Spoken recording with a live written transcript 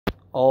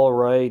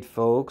Alright,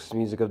 folks,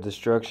 Music of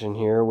Destruction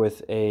here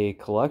with a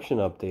collection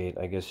update.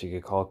 I guess you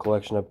could call it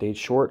collection update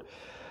short.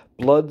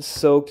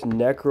 Bloodsoaked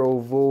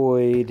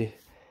Necrovoid,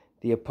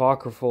 the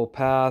apocryphal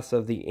paths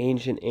of the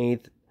ancient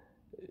eighth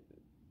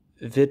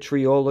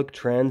vitriolic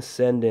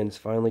transcendence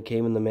finally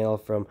came in the mail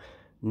from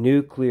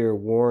Nuclear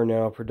War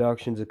Now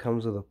Productions. It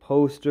comes with a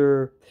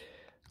poster,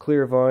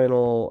 clear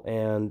vinyl,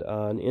 and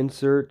an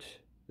insert.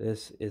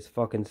 This is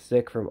fucking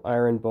sick from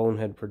Iron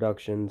Bonehead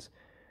Productions.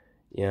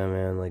 Yeah,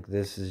 man, like,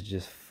 this is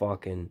just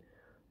fucking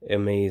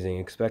amazing.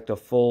 Expect a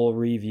full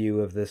review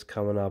of this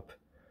coming up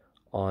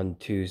on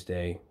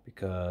Tuesday,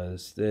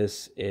 because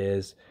this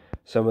is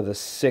some of the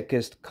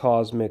sickest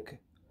cosmic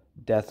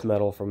death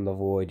metal from the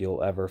Void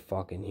you'll ever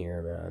fucking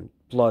hear, man.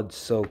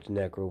 Blood-soaked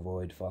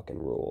Necrovoid fucking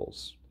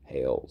rules.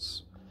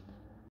 Hails.